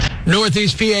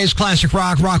Northeast PA's Classic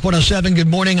Rock 107. Good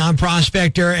morning, I'm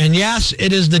Prospector. And yes,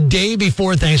 it is the day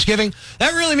before Thanksgiving.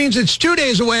 That really means it's 2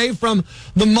 days away from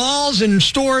the malls and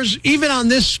stores, even on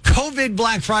this COVID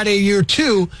Black Friday year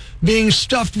 2, being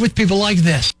stuffed with people like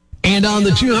this. And on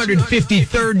the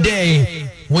 253rd day,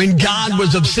 when God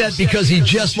was upset because he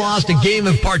just lost a game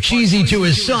of Parcheesi to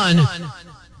his son,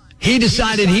 he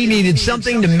decided he needed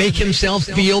something to make himself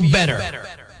feel better.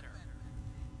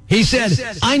 He said,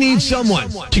 I need someone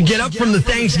to get up from the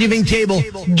Thanksgiving table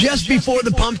just before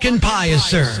the pumpkin pie is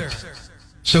served.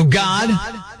 So God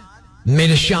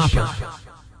made a shopper.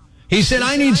 He said,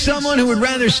 I need someone who would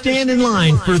rather stand in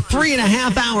line for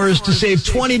 3.5 hours to save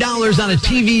 $20 on a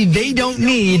TV they don't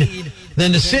need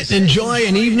than to sit and enjoy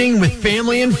an evening with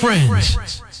family and friends.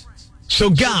 So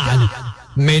God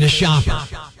made a shopper.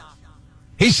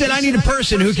 He said, I need a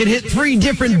person who can hit 3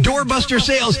 different doorbuster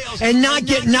sales and not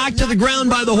get knocked to the ground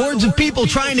by the hordes of people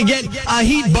trying to get a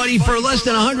heat buddy for less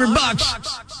than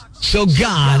 $100. So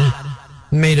God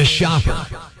made a shopper.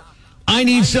 I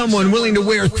need someone willing to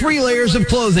wear 3 layers of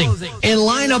clothing and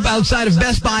line up outside of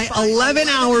Best Buy 11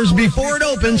 hours before it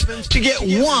opens to get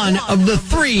one of the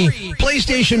 3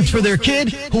 PlayStations for their kid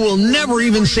who will never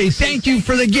even say thank you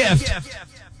for the gift.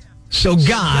 So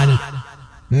God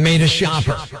made a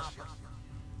shopper.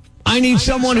 I need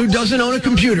someone who doesn't own a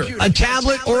computer, a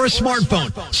tablet, or a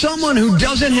smartphone. Someone who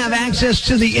doesn't have access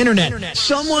to the internet.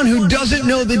 Someone who doesn't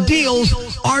know the deals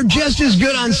are just as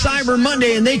good on Cyber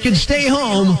Monday and they can stay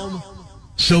home.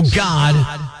 So God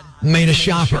made a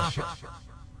shopper.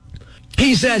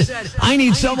 He said, I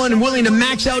need someone willing to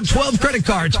max out 12 credit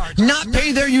cards, not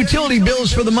pay their utility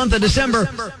bills for the month of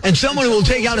December, and someone who will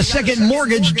take out a second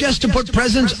mortgage just to put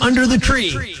presents under the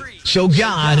tree. So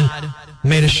God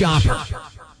made a shopper.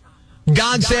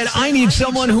 God said, I need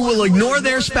someone who will ignore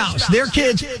their spouse, their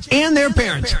kids, and their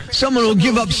parents. Someone who will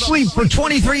give up sleep for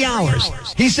 23 hours.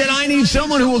 He said, I need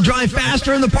someone who will drive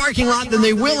faster in the parking lot than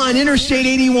they will on Interstate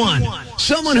 81.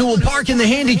 Someone who will park in the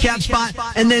handicap spot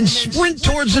and then sprint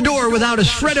towards the door without a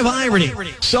shred of irony.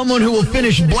 Someone who will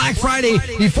finish Black Friday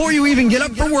before you even get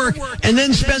up for work and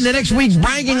then spend the next week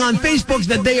bragging on Facebook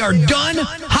that they are done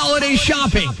holiday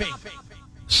shopping.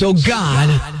 So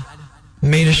God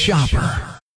made a shopper.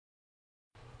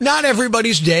 Not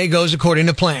everybody's day goes according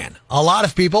to plan. A lot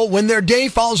of people, when their day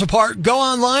falls apart, go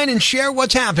online and share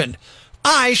what's happened.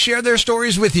 I share their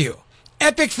stories with you.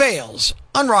 Epic Fails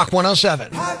on Rock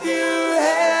 107. Have you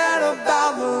heard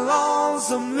about the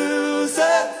lonesome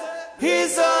loser?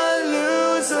 He's a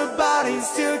loser, but he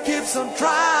still keeps on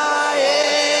trying.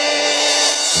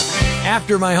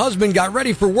 After my husband got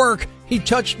ready for work, he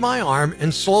touched my arm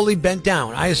and slowly bent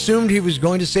down. I assumed he was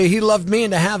going to say he loved me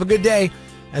and to have a good day.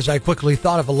 As I quickly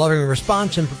thought of a loving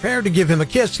response and prepared to give him a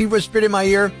kiss, he whispered in my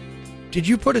ear, Did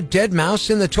you put a dead mouse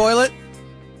in the toilet?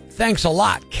 Thanks a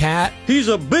lot, cat. He's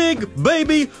a big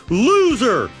baby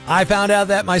loser. I found out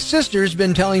that my sister's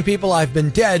been telling people I've been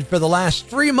dead for the last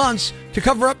 3 months to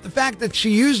cover up the fact that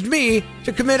she used me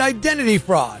to commit identity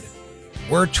fraud.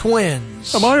 We're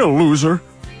twins. Am I a loser?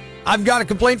 I've got a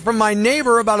complaint from my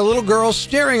neighbor about a little girl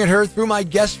staring at her through my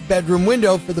guest bedroom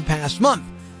window for the past month.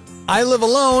 I live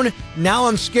alone. Now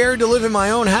I'm scared to live in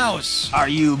my own house. Are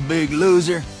you a big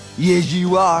loser? Yes,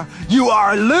 you are. You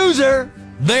are a loser.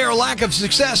 Their lack of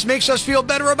success makes us feel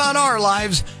better about our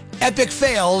lives. Epic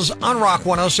Fails on Rock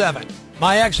 107.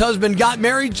 My ex-husband got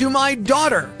married to my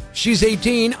daughter. She's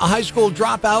 18, a high school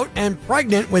dropout, and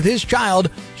pregnant with his child.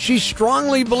 She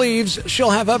strongly believes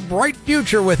she'll have a bright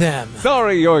future with him.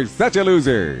 Sorry, you're such a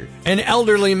loser. An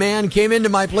elderly man came into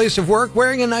my place of work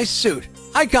wearing a nice suit.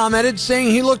 I commented,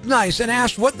 saying he looked nice, and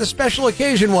asked what the special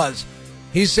occasion was.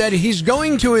 He said he's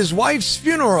going to his wife's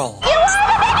funeral.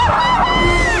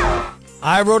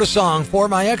 I wrote a song for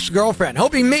my ex-girlfriend,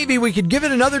 hoping maybe we could give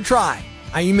it another try.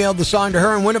 I emailed the song to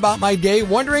her and went about my day,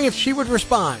 wondering if she would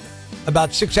respond.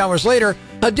 About 6 hours later,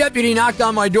 a deputy knocked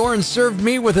on my door and served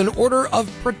me with an order of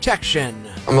protection.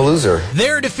 I'm a loser.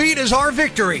 Their defeat is our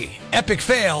victory. Epic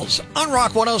Fails on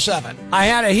Rock 107. I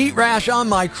had a heat rash on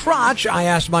my crotch. I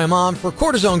asked my mom for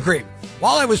cortisone cream.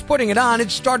 While I was putting it on,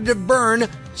 it started to burn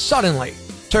suddenly.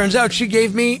 Turns out she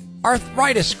gave me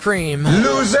arthritis cream.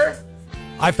 Loser.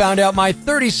 I found out my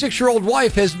 36-year-old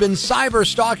wife has been cyber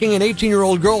stalking an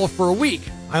 18-year-old girl for a week.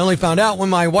 I only found out when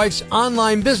my wife's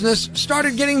online business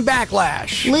started getting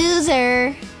backlash.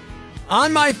 Loser.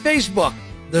 On my Facebook,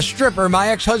 the stripper my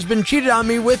ex-husband cheated on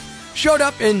me with showed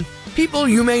up in People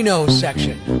You May Know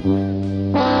section.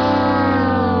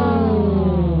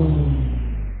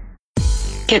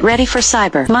 Get ready for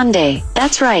Cyber Monday.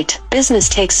 That's right. Business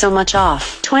takes so much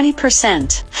off. 20%,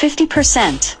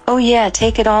 50%. Oh yeah,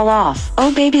 take it all off.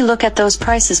 Oh baby, look at those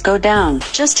prices go down.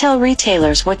 Just tell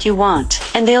retailers what you want,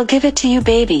 and they'll give it to you,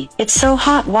 baby. It's so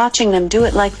hot watching them do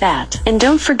it like that. And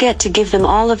don't forget to give them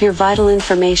all of your vital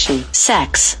information.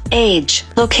 Sex, age,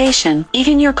 location,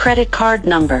 even your credit card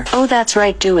number. Oh that's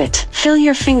right, do it. Feel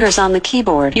your fingers on the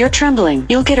keyboard. You're trembling.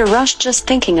 You'll get a rush just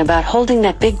thinking about holding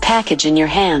that big package in your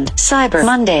hand. Cyber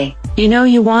Monday. You know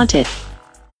you want it.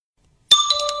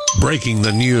 Breaking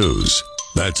the news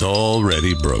that's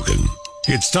already broken.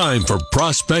 It's time for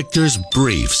Prospector's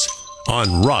Briefs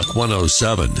on Rock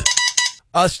 107.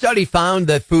 A study found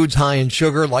that foods high in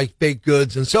sugar, like baked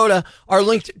goods and soda, are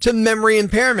linked to memory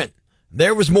impairment.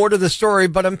 There was more to the story,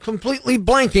 but I'm completely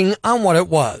blanking on what it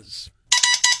was.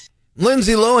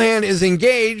 Lindsay Lohan is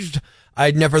engaged.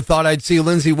 I'd never thought I'd see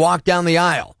Lindsay walk down the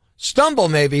aisle. Stumble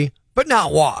maybe, but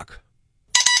not walk.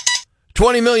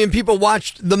 20 million people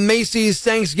watched the Macy's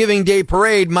Thanksgiving Day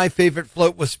Parade. My favorite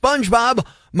float was SpongeBob.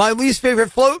 My least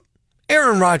favorite float,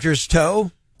 Aaron Rodgers'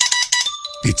 toe.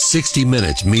 It's 60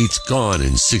 Minutes meets Gone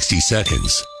in 60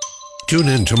 Seconds. Tune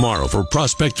in tomorrow for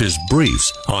Prospector's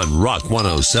Briefs on Rock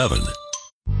 107.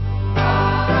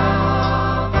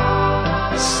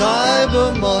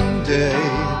 Cyber Monday,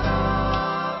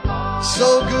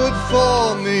 so good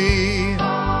for me.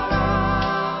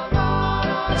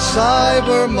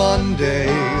 Cyber Monday,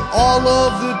 all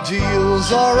of the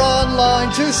deals are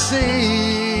online to see.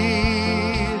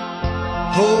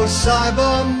 Oh,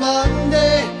 Cyber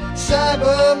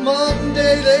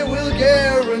Monday, they will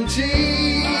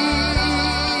guarantee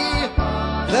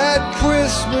that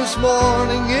Christmas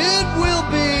morning it will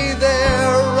be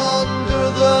there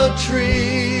under the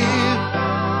tree.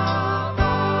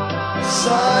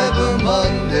 Cyber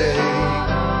Monday,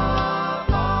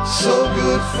 so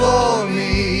good for me.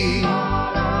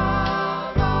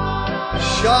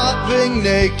 Shopping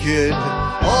naked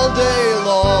all day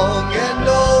long and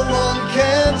no one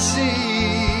can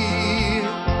see.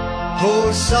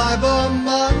 Oh, Cyber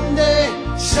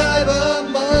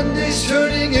Monday's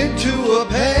turning into a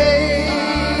pain,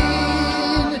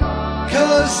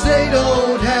 'cause they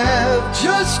don't have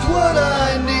just what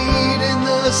I need in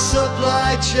the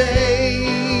supply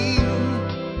chain.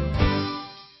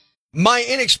 My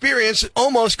inexperience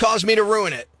almost caused me to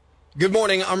ruin it. Good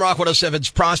morning, I'm Rock 107's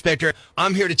Prospector.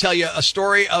 I'm here to tell you a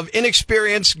story of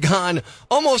inexperience gone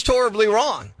almost horribly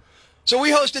wrong. So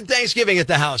we hosted Thanksgiving at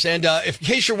the house, and in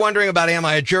case you're wondering about am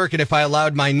I a jerk and if I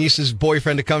allowed my niece's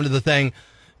boyfriend to come to the thing,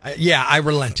 yeah, I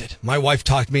relented. My wife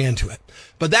talked me into it.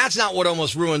 But that's not what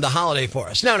almost ruined the holiday for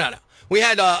us. No. We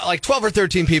had like 12 or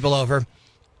 13 people over,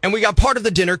 and we got part of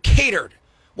the dinner catered.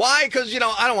 Why? Because,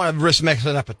 I don't want to risk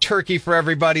mixing up a turkey for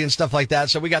everybody and stuff like that.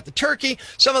 So we got the turkey.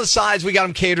 Some of the sides, we got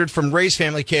them catered from Ray's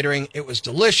Family Catering. It was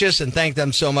delicious, and thank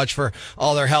them so much for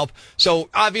all their help. So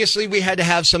obviously we had to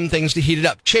have some things to heat it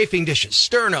up. Chafing dishes,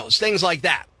 sternos, things like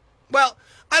that. Well,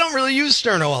 I don't really use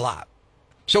sterno a lot.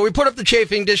 So we put up the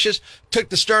chafing dishes, took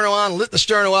the sterno on, lit the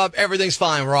sterno up, everything's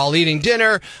fine. We're all eating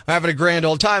dinner, having a grand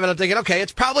old time, and I'm thinking, okay,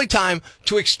 it's probably time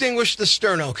to extinguish the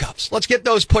sterno cups. Let's get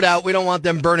those put out. We don't want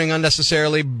them burning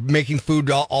unnecessarily, making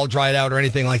food all dried out or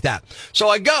anything like that. So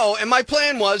I go, and my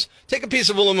plan was take a piece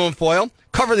of aluminum foil,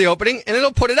 cover the opening, and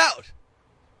it'll put it out.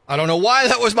 I don't know why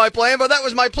that was my plan, but that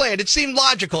was my plan. It seemed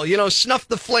logical, snuff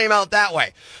the flame out that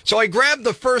way. So I grabbed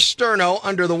the first sterno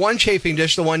under the one chafing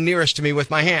dish, the one nearest to me, with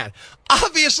my hand.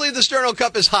 Obviously, the sterno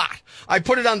cup is hot. I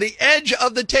put it on the edge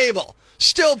of the table,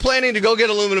 still planning to go get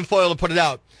aluminum foil to put it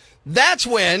out. That's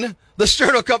when the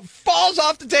sterno cup falls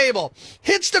off the table,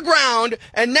 hits the ground,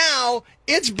 and now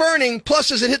it's burning. Plus,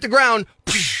 as it hit the ground,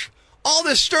 all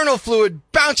this sterno fluid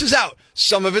bounces out.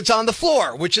 Some of it's on the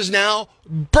floor, which is now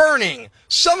burning.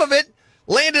 Some of it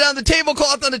landed on the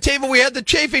tablecloth on the table we had the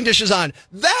chafing dishes on.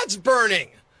 That's burning.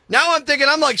 Now I'm thinking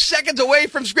I'm like seconds away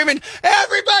from screaming,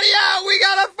 everybody out, we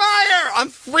got a fire. I'm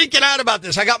freaking out about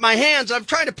this. I got my hands. I'm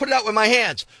trying to put it out with my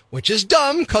hands, which is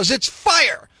dumb because it's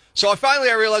fire. So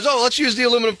I realized, let's use the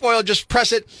aluminum foil, just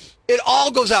press it. It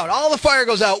all goes out. All the fire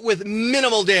goes out with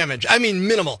minimal damage. I mean,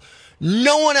 minimal.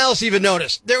 No one else even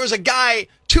noticed. There was a guy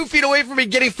 2 feet away from me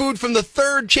getting food from the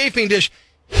third chafing dish.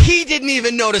 He didn't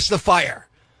even notice the fire.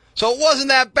 So it wasn't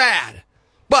that bad.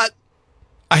 But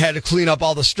I had to clean up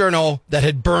all the sterno that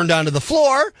had burned onto the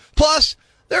floor. Plus,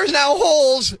 there's now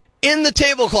holes in the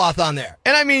tablecloth on there.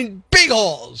 And I mean big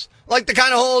holes. Like the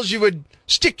kind of holes you would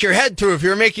stick your head through if you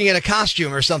were making it a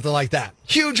costume or something like that.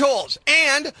 Huge holes.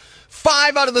 And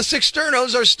 5 out of the 6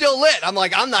 sternos are still lit. I'm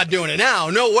like, I'm not doing it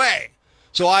now. No way.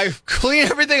 So I clean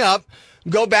everything up,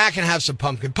 go back and have some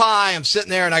pumpkin pie. I'm sitting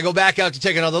there and I go back out to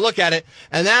take another look at it.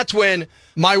 And that's when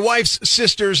my wife's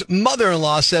sister's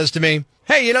mother-in-law says to me,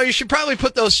 hey, you should probably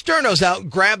put those sternos out,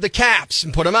 grab the caps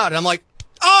and put them out. And I'm like,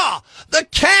 the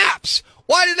caps.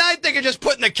 Why didn't I think of just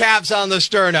putting the caps on the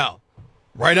sterno?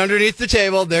 Right underneath the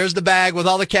table, there's the bag with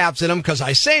all the caps in them because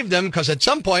I saved them because at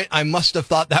some point I must have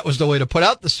thought that was the way to put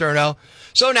out the sterno.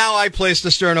 So now I place the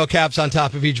sterno caps on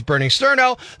top of each burning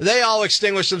sterno. They all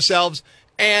extinguish themselves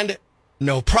and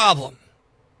no problem.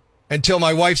 Until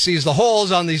my wife sees the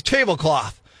holes on these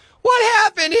tablecloth. What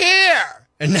happened here?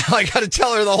 And now I got to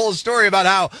tell her the whole story about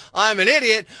how I'm an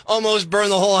idiot, almost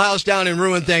burned the whole house down and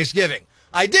ruined Thanksgiving.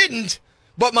 I didn't,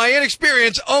 but my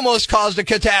inexperience almost caused a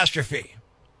catastrophe.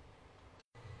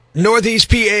 Northeast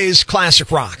PA's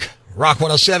classic rock. Rock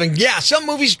 107. Yeah, some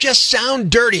movies just sound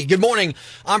dirty. Good morning.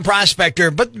 I'm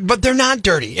Prospector, but they're not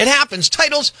dirty. It happens.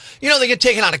 Titles, they get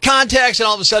taken out of context, and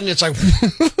all of a sudden it's like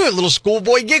a little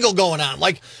schoolboy giggle going on,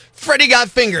 like Freddy got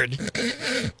fingered.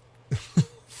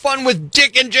 Fun with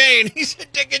Dick and Jane. He said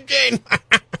Dick and Jane.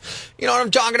 You know what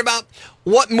I'm talking about?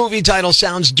 What movie title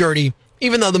sounds dirty,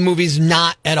 even though the movie's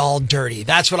not at all dirty?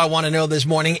 That's what I want to know this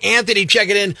morning. Anthony, check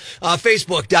it in.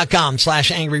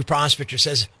 Facebook.com/Angry Prospector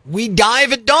says, we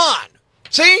dive at dawn.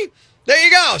 See? There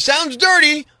you go. Sounds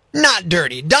dirty, not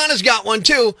dirty. Donna's got one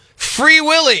too. Free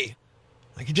Willy.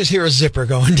 I can just hear a zipper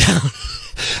going down.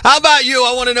 How about you?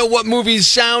 I want to know what movies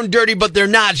sound dirty, but they're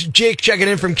not. Jake checking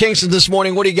in from Kingston this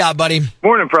morning. What do you got, buddy?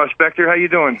 Morning, Prospector. How you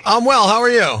doing? I'm well. How are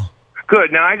you?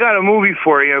 Good. Now, I got a movie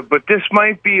for you, but this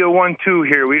might be a 1-2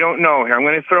 here. We don't know here. I'm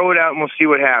going to throw it out, and we'll see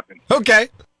what happens. Okay.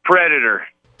 Predator.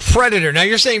 Predator. Now,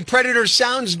 you're saying Predator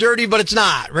sounds dirty, but it's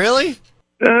not. Really?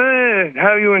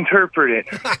 How you interpret it.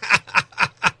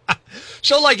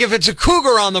 So, like, if it's a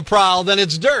cougar on the prowl, then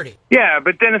it's dirty. Yeah,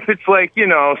 but then if it's like,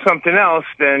 something else,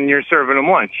 then you're serving them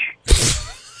lunch.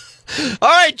 All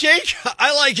right, Jake.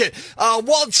 I like it.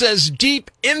 Walt says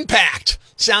Deep Impact.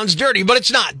 Sounds dirty, but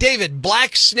it's not. David,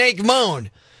 Black Snake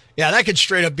Moan. Yeah, that could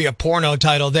straight up be a porno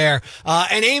title there.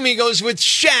 And Amy goes with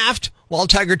Shaft, while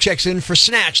Tiger checks in for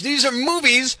Snatch. These are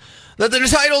movies that the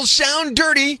titles sound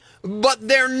dirty, but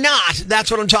they're not. That's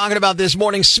what I'm talking about this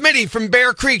morning. Smitty from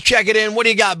Bear Creek, check it in. What do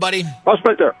you got, buddy?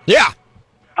 Prospector. Yeah.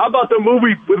 How about the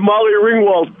movie with Molly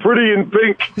Ringwald, Pretty in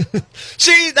Pink?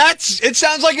 See, it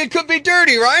sounds like it could be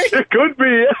dirty, right? It could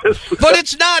be, yes. But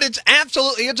it's not.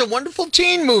 It's a wonderful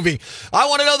teen movie. I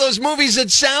want to know those movies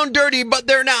that sound dirty, but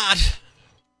they're not.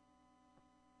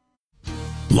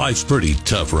 Life's pretty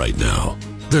tough right now.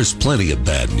 There's plenty of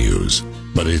bad news,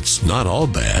 but it's not all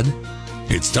bad.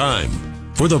 It's time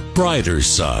for the brighter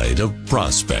side of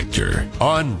Prospector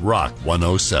on Rock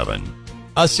 107.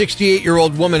 A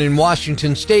 68-year-old woman in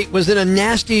Washington State was in a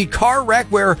nasty car wreck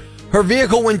where her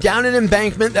vehicle went down an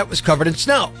embankment that was covered in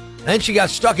snow. Then she got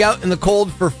stuck out in the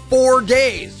cold for 4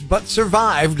 days, but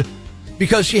survived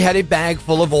because she had a bag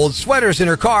full of old sweaters in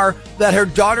her car that her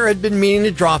daughter had been meaning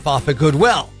to drop off at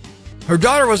Goodwill. Her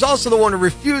daughter was also the one who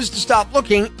refused to stop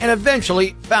looking and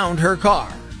eventually found her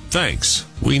car. Thanks.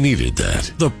 We needed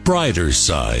that. The brighter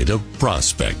side of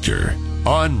Prospector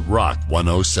on Rock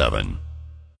 107.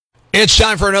 It's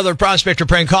time for another Prospector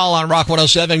prank call on Rock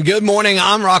 107. Good morning.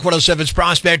 I'm Rock 107's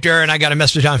Prospector, and I got a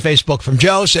message on Facebook from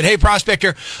Joe. Said, hey,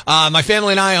 Prospector, my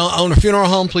family and I own a funeral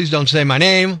home. Please don't say my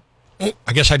name.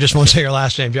 I guess I just won't say your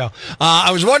last name, Joe.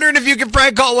 I was wondering if you could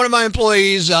prank call one of my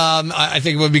employees. I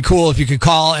think it would be cool if you could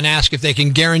call and ask if they can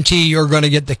guarantee you're going to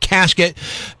get the casket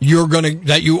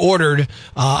that you ordered, and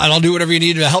I'll do whatever you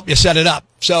need to help you set it up.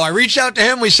 So I reached out to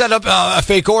him. We set up a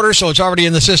fake order, so it's already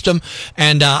in the system,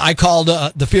 and I called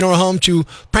the funeral home to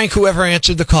prank whoever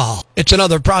answered the call. It's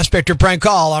another Prospector prank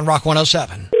call on Rock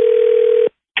 107.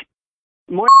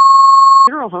 More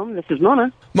funeral home. This is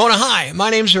Mona. Mona, hi. My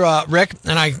name's Rick,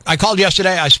 and I called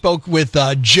yesterday. I spoke with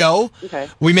Joe. Okay.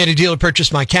 We made a deal to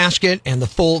purchase my casket and the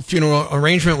full funeral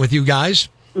arrangement with you guys.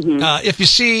 Mm-hmm. If you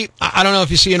see, I don't know if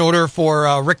you see an order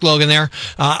for Rick Logan there.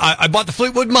 I bought the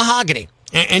Fleetwood mahogany.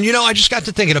 And I just got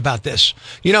to thinking about this.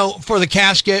 For the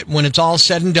casket, when it's all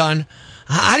said and done,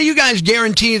 how do you guys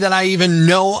guarantee that I even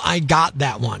know I got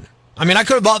that one? I mean, I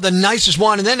could have bought the nicest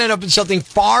one and then end up in something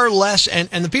far less. And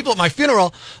the people at my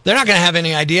funeral, they're not going to have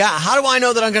any idea. How do I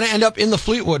know that I'm going to end up in the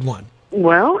Fleetwood one?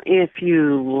 Well, if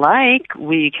you like,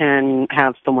 we can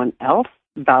have someone else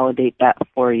validate that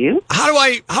for you. How do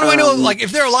I know, like,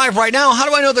 if they're alive right now, how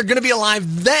do I know they're going to be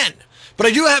alive then? But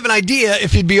I do have an idea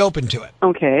if you'd be open to it.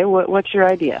 Okay, what's your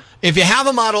idea? If you have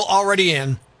a model already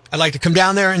in, I'd like to come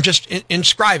down there and just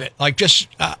inscribe it. Like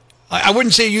I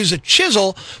wouldn't say use a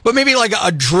chisel, but maybe like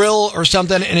a drill or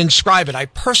something and inscribe it. I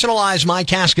personalize my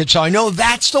casket so I know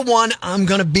that's the one I'm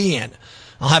going to be in.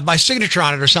 I'll have my signature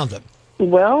on it or something.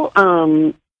 Well,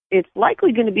 it's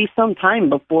likely going to be some time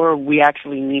before we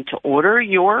actually need to order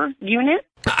your unit.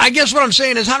 I guess what I'm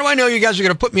saying is, how do I know you guys are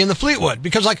going to put me in the Fleetwood?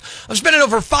 Because, like, I'm spending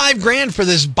over $5,000 for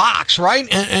this box, right?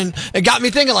 And it got me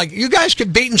thinking, like, you guys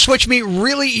could bait and switch me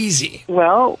really easy.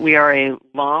 Well, we are a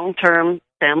long-term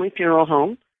family funeral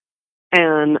home.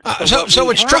 And so it's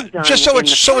going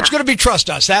to be trust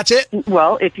us. That's it.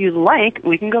 Well, if you like,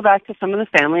 we can go back to some of the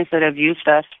families that have used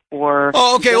us for.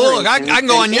 Oh, okay. Well, look, I can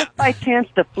go on. If by chance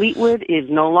the Fleetwood is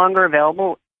no longer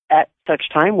available at such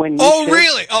time when you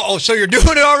really? Oh, so you're doing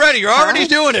it already. You're already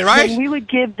doing it, right? Then we would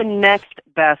give the next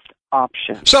best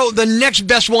option. So the next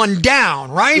best one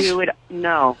down, right? We would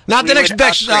not the next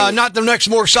best, not the next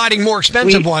more exciting, more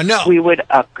expensive one. No, we would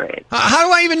upgrade. How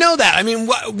do I even know that? I mean,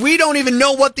 we don't even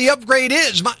know what the upgrade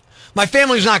is. My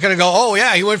family's not going to go, oh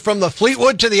yeah, he went from the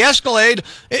Fleetwood to the Escalade.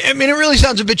 I mean, it really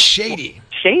sounds a bit shady.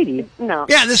 Shady? No.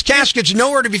 Yeah, this casket's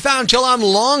nowhere to be found until I'm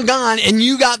long gone, and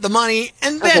you got the money,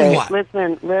 and then what?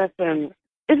 Listen.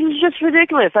 This is just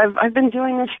ridiculous. I've been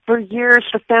doing this for years.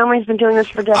 The family's been doing this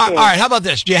for decades. All right, how about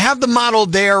this? Do you have the model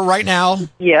there right now?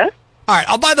 Yes. All right,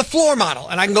 I'll buy the floor model,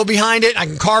 and I can go behind it. I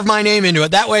can carve my name into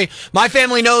it. That way, my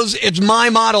family knows it's my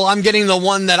model. I'm getting the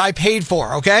one that I paid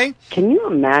for, okay? Can you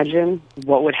imagine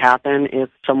what would happen if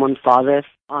someone saw this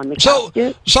on the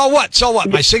casket? Saw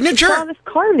what? My signature? Saw this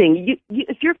carving.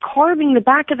 If you're carving the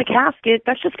back of the casket,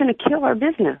 that's just going to kill our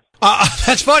business.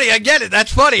 That's funny. I get it.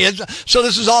 That's funny. So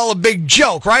this is all a big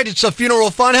joke, right? It's a funeral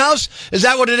funhouse? Is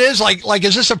that what it is? Like,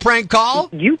 is this a prank call?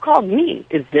 You called me.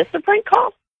 Is this a prank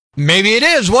call? Maybe it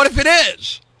is. What if it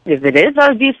is? If it is, I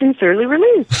would be sincerely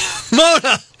relieved.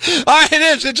 Mona, all right, it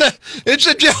is. It's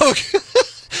a joke.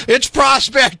 It's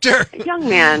Prospector. Young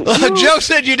man. Joe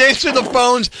said you'd answer the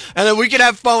phones and that we could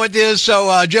have fun with this.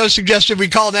 So Joe suggested we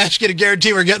call and ask you to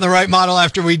guarantee we're getting the right model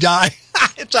after we die.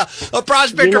 It's a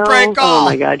Prospector prank call. Oh,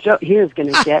 my God. Joe, he is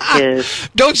going to get his.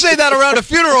 Don't say that around a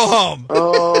funeral home.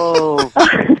 Oh.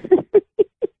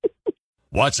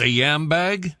 What's a yam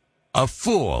bag? A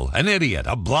fool, an idiot,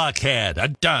 a blockhead, a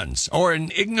dunce, or an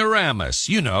ignoramus.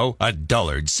 You know, a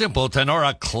dullard, simpleton, or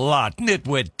a clot,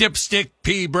 nitwit, dipstick,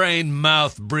 pea-brain,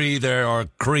 mouth breather, or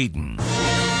cretin.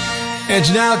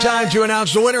 It's now time to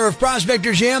announce the winner of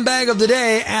Prospector's Yam Bag of the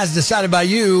Day, as decided by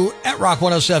you at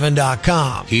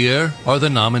rock107.com. Here are the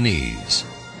nominees.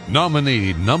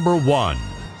 Nominee number 1.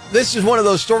 This is one of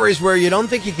those stories where you don't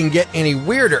think it can get any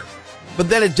weirder, but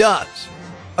then it does.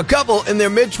 A couple in their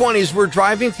mid-20s were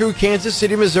driving through Kansas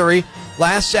City, Missouri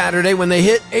last Saturday when they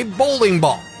hit a bowling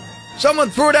ball. Someone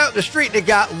threw it out in the street and it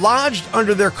got lodged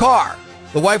under their car.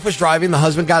 The wife was driving, the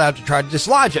husband got out to try to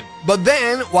dislodge it. But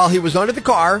then, while he was under the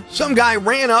car, some guy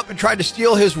ran up and tried to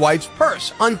steal his wife's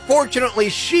purse. Unfortunately,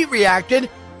 she reacted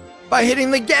by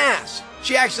hitting the gas.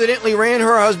 She accidentally ran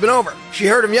her husband over. She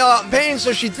heard him yell out in pain,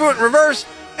 so she threw it in reverse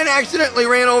and accidentally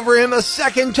ran over him a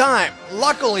second time.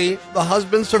 Luckily, the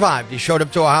husband survived. He showed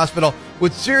up to a hospital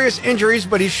with serious injuries,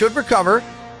 but he should recover.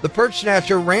 The purse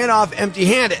snatcher ran off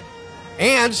empty-handed.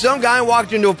 And some guy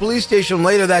walked into a police station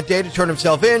later that day to turn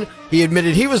himself in. He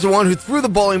admitted he was the one who threw the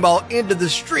bowling ball into the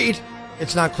street.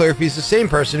 It's not clear if he's the same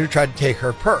person who tried to take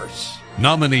her purse.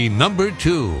 Nominee number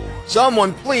 2.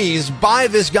 Someone please buy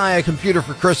this guy a computer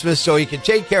for Christmas so he can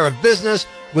take care of business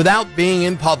without being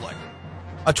in public.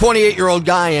 A 28-year-old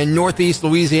guy in northeast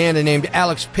Louisiana named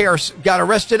Alex Pierce got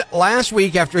arrested last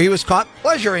week after he was caught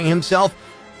pleasuring himself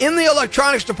in the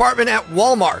electronics department at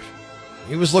Walmart.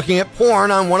 He was looking at porn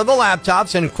on one of the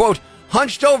laptops and, quote,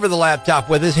 hunched over the laptop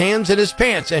with his hands in his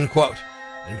pants, end quote.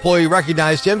 An employee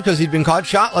recognized him because he'd been caught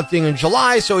shoplifting in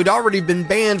July, so he'd already been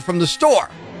banned from the store.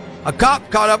 A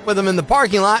cop caught up with him in the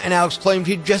parking lot, and Alex claimed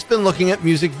he'd just been looking at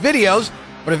music videos,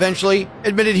 but eventually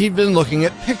admitted he'd been looking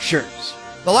at pictures.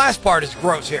 The last part is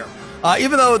gross here.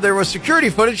 Even though there was security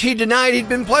footage, he denied he'd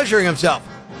been pleasuring himself.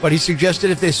 But he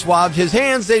suggested if they swabbed his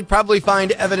hands, they'd probably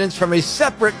find evidence from a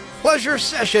separate pleasure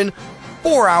session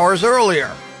 4 hours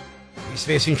earlier. He's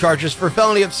facing charges for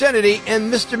felony obscenity and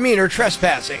misdemeanor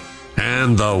trespassing.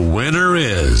 And the winner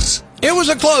is... It was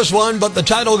a close one, but the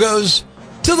title goes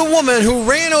to the woman who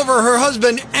ran over her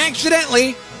husband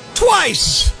accidentally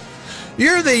twice.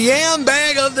 You're the Yam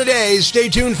Bag of the Day. Stay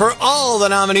tuned for all the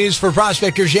nominees for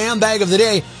Prospector's Yam Bag of the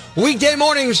Day, weekday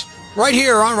mornings, right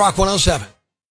here on Rock 107.